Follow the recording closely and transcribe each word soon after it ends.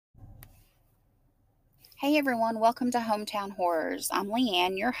Hey everyone, welcome to Hometown Horrors. I'm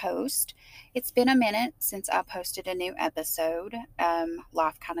Leanne, your host. It's been a minute since I posted a new episode.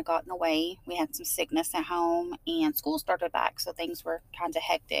 Life kind of got in the way. We had some sickness at home and school started back, so things were kind of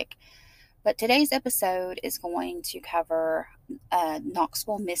hectic. But today's episode is going to cover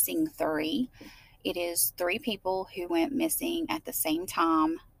Knoxville Missing 3. It is three people who went missing at the same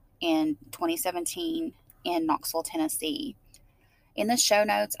time in 2017 in Knoxville, Tennessee. In the show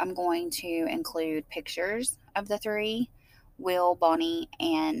notes, I'm going to include pictures of the three: Will, Bonnie,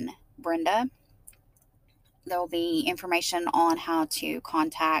 and Brenda. There will be information on how to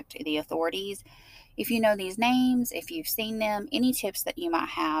contact the authorities. If you know these names, if you've seen them, any tips that you might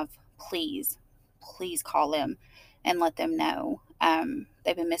have, please call them and let them know.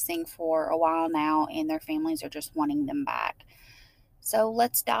 They've been missing for a while now, and their families are just wanting them back. So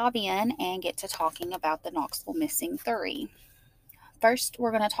let's dive in and get to talking about the Knoxville Missing 3. First, we're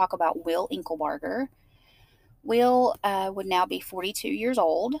going to talk about Will Inkelbarger. Will would now be 42 years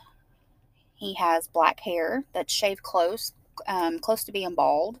old. He has black hair that's shaved close to being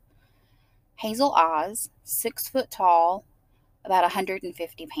bald, hazel eyes, 6 foot tall, about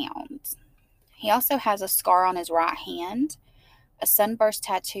 150 pounds. He also has a scar on his right hand, a sunburst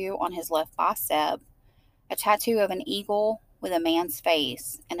tattoo on his left bicep, a tattoo of an eagle with a man's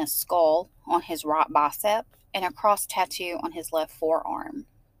face, and a skull on his right bicep, and a cross tattoo on his left forearm.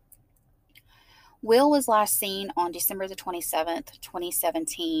 Will was last seen on December the 27th,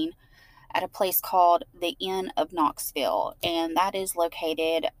 2017, at a place called the Inn of Knoxville, and that is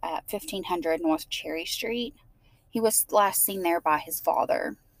located at 1500 North Cherry Street. He was last seen there by his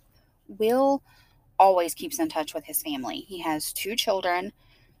father. Will always keeps in touch with his family. He has two children.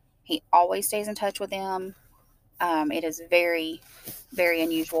 He always stays in touch with them. It is very, very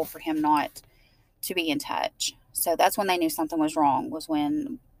unusual for him not to be in touch. So that's when they knew something was wrong, was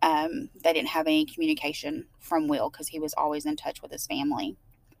when they didn't have any communication from Will, because he was always in touch with his family.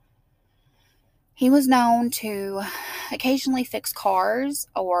 He was known to occasionally fix cars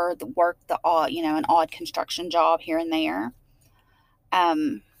or work an odd construction job here and there.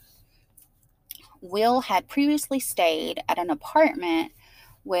 Will had previously stayed at an apartment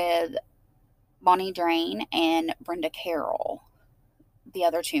with Bonnie Drain and Brenda Carroll, the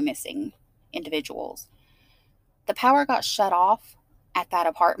other two missing individuals. The power got shut off at that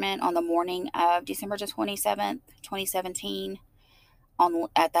apartment on the morning of December 27th, 2017,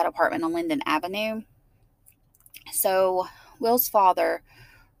 at that apartment on Linden Avenue. So Will's father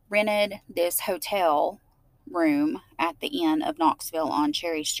rented this hotel room at the Inn of Knoxville on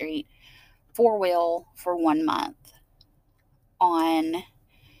Cherry Street for Will for 1 month. On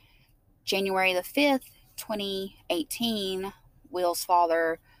January the 5th, 2018, Will's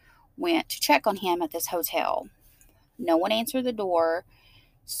father went to check on him at this hotel. No one answered the door,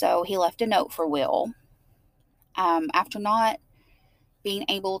 so he left a note for Will. After not being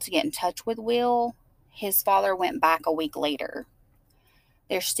able to get in touch with Will, his father went back a week later.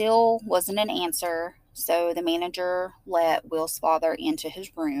 There still wasn't an answer, so the manager let Will's father into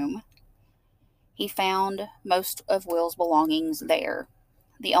his room. He found most of Will's belongings there.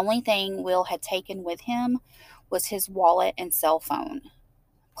 The only thing Will had taken with him was his wallet and cell phone.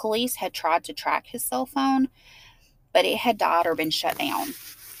 Police had tried to track his cell phone, but it had died or been shut down,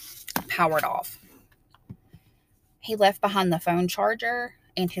 powered off. He left behind the phone charger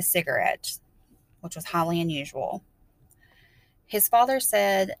and his cigarettes, which was highly unusual. His father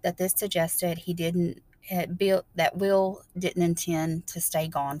said that this suggested that Will didn't intend to stay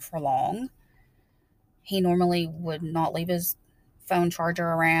gone for long. He normally would not leave his phone charger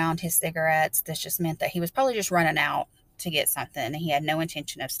around, his cigarettes. This just meant that he was probably just running out to get something, and he had no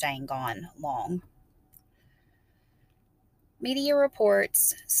intention of staying gone long. Media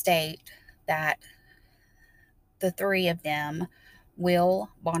reports state that the three of them,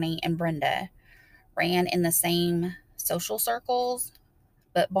 Will, Bonnie, and Brenda, ran in the same social circles,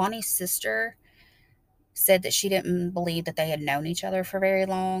 but Bonnie's sister said that she didn't believe that they had known each other for very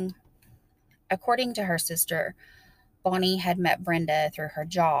long. According to her sister, Bonnie had met Brenda through her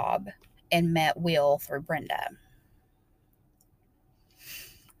job and met Will through Brenda.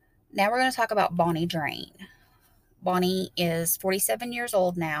 Now we're going to talk about Bonnie Drain. Bonnie is 47 years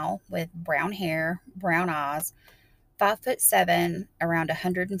old now, with brown hair, brown eyes, 5'7", around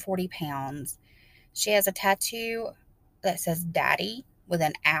 140 pounds. She has a tattoo that says Daddy with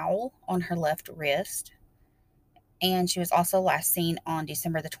an owl on her left wrist. And she was also last seen on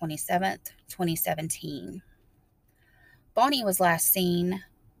December the 27th, 2017. Bonnie was last seen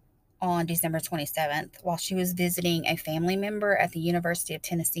on December 27th while she was visiting a family member at the University of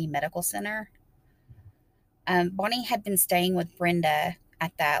Tennessee Medical Center. Bonnie had been staying with Brenda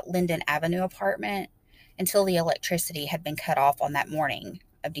at that Linden Avenue apartment, until the electricity had been cut off on that morning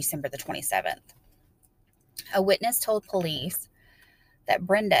of December the 27th. A witness told police that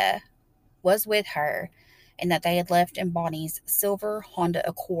Brenda was with her and that they had left in Bonnie's silver Honda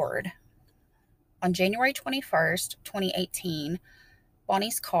Accord. On January 21st, 2018,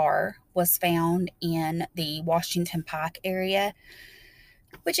 Bonnie's car was found in the Washington Pike area,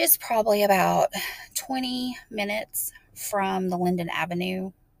 which is probably about 20 minutes from the Linden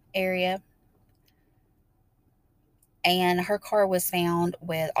Avenue area. And her car was found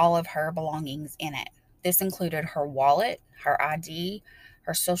with all of her belongings in it. This included her wallet, her ID,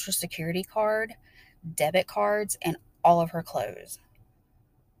 her social security card, debit cards, and all of her clothes.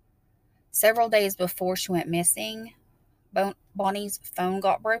 Several days before she went missing, Bonnie's phone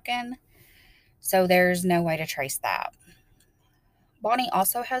got broken, so there's no way to trace that. Bonnie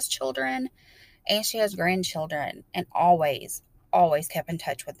also has children, and she has grandchildren, and always kept in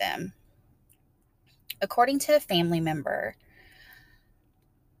touch with them. According to a family member,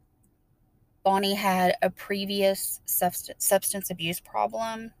 Bonnie had a previous substance abuse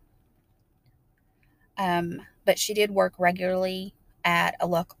problem, but she did work regularly at a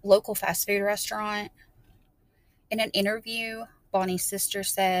local fast food restaurant. In an interview, Bonnie's sister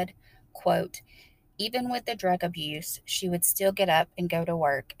said, quote, "Even with the drug abuse, she would still get up and go to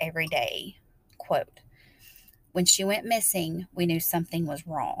work every day." Quote, "When she went missing, we knew something was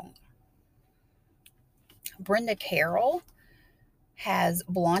wrong." Brenda Carroll has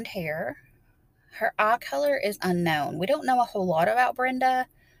blonde hair. Her eye color is unknown. We don't know a whole lot about Brenda,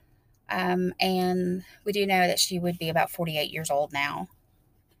 and we do know that she would be about 48 years old now.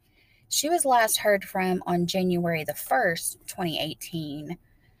 She was last heard from on January the 1st, 2018,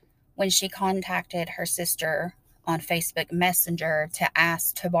 when she contacted her sister on Facebook Messenger to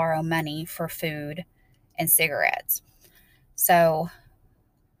ask to borrow money for food and cigarettes. So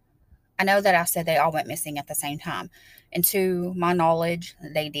I know that I said they all went missing at the same time, and to my knowledge,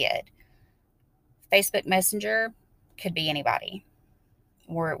 they did. Facebook Messenger could be anybody.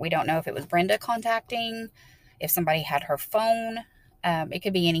 We don't know if it was Brenda contacting, if somebody had her phone. It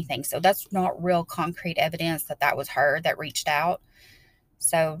could be anything. So that's not real concrete evidence that that was her that reached out.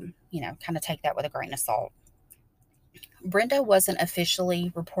 So, kind of take that with a grain of salt. Brenda wasn't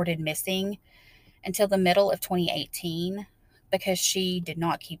officially reported missing until the middle of 2018 because she did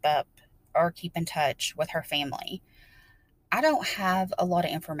not keep up or keep in touch with her family. I don't have a lot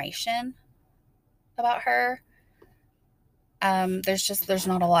of information about her. There's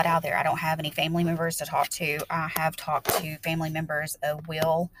not a lot out there. I don't have any family members to talk to. I have talked to family members of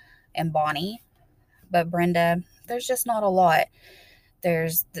Will and Bonnie, but Brenda, there's just not a lot.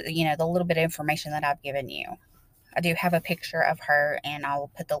 There's the little bit of information that I've given you. I do have a picture of her, and I'll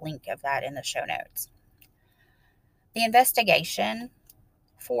put the link of that in the show notes. The investigation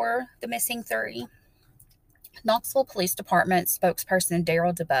for the missing three, Knoxville Police Department spokesperson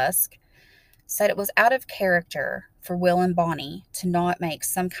Daryl DeBusk said it was out of character for Will and Bonnie to not make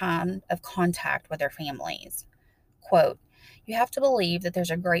some kind of contact with their families. Quote, "You have to believe that there's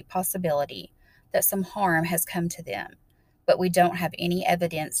a great possibility that some harm has come to them, but we don't have any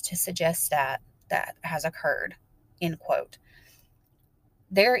evidence to suggest that has occurred." End quote.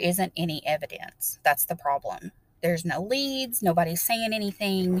 There isn't any evidence. That's the problem. There's no leads. Nobody's saying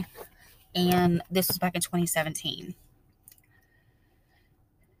anything. And this was back in 2017.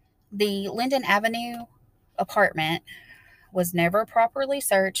 The Linden Avenue apartment was never properly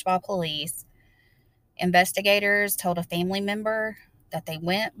searched by police. Investigators told a family member that they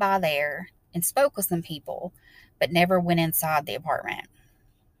went by there and spoke with some people, but never went inside the apartment.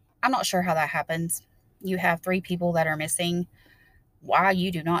 I'm not sure how that happens. You have 3 people that are missing. Why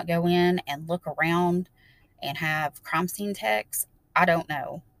you do not go in and look around and have crime scene techs, I don't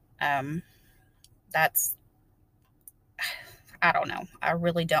know. I don't know. I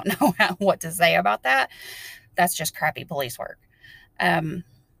really don't know what to say about that. That's just crappy police work.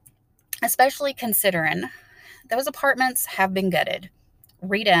 Especially considering those apartments have been gutted,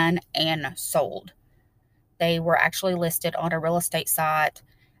 redone, and sold. They were actually listed on a real estate site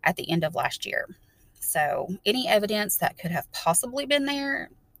at the end of last year. So any evidence that could have possibly been there,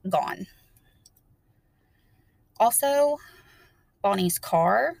 gone. Also, Bonnie's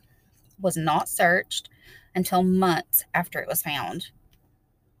car was not searched until months after it was found.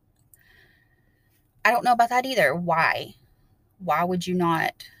 I don't know about that either. Why? Why would you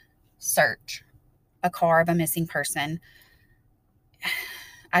not search a car of a missing person?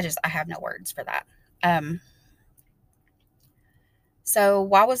 I have no words for that. So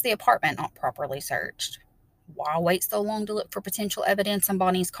why was the apartment not properly searched? Why wait so long to look for potential evidence in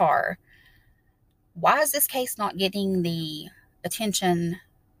Bonnie's car? Why is this case not getting the attention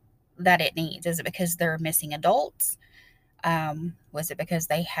that it needs? Is it because they're missing adults? Was it because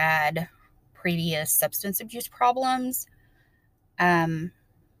they had previous substance abuse problems? Um,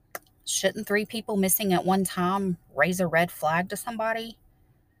 shouldn't 3 people missing at one time raise a red flag to somebody?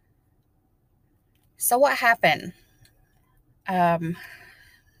 So what happened? Um,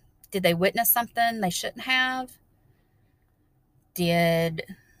 did they witness something they shouldn't have? Did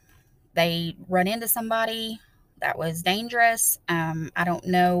they run into somebody that was dangerous? I don't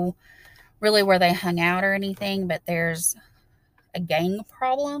know really where they hung out or anything, but there's a gang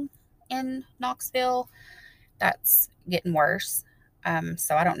problem in Knoxville that's getting worse.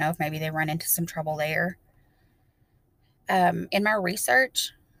 So I don't know if maybe they run into some trouble there. In my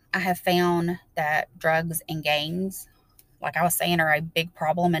research, I have found that drugs and gangs, like I was saying, are a big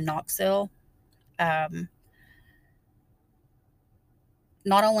problem in Knoxville. Um,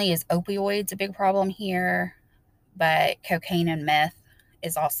 not only is opioids a big problem here, but cocaine and meth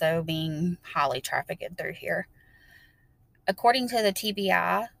is also being highly trafficked through here. According to the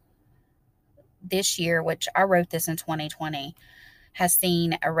TBI, this year, which I wrote this in 2020, has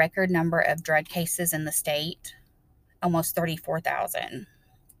seen a record number of drug cases in the state, almost 34,000.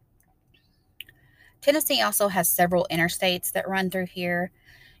 Tennessee also has several interstates that run through here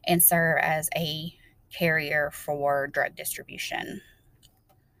and serve as a carrier for drug distribution.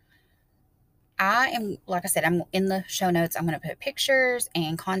 Like I said, I'm in the show notes. I'm going to put pictures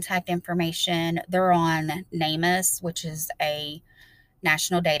and contact information. They're on NamUs, which is a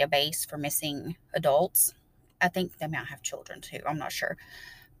national database for missing adults. I think they might have children too. I'm not sure.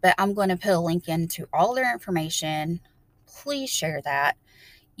 But I'm going to put a link into all their information. Please share that.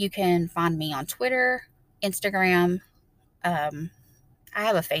 You can find me on Twitter, Instagram. I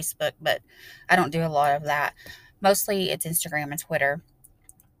have a Facebook, but I don't do a lot of that. Mostly it's Instagram and Twitter.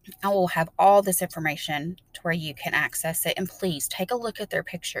 I will have all this information to where you can access it. And please take a look at their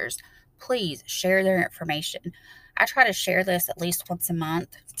pictures. Please share their information. I try to share this at least once a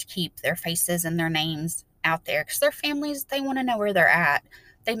month to keep their faces and their names out there because their families, they want to know where they're at.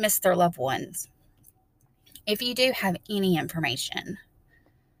 They miss their loved ones. If you do have any information,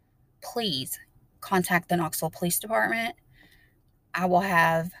 please contact the Knoxville Police Department. I will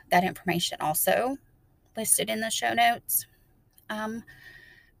have that information also listed in the show notes.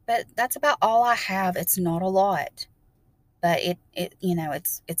 But that's about all I have. It's not a lot, but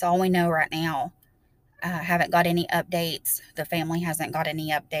it's all we know right now. I haven't got any updates. The family hasn't got any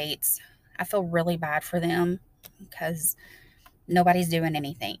updates. I feel really bad for them because nobody's doing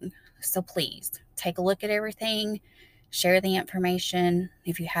anything. So please take a look at everything, share the information.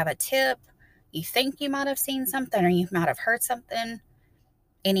 If you have a tip, you think you might have seen something or you might have heard something,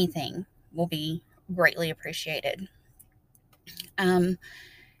 anything will be greatly appreciated.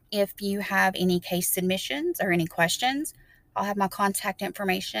 If you have any case submissions or any questions, I'll have my contact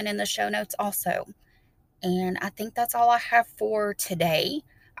information in the show notes also. And I think that's all I have for today.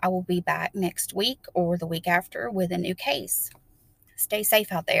 I will be back next week or the week after with a new case. Stay safe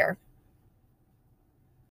out there.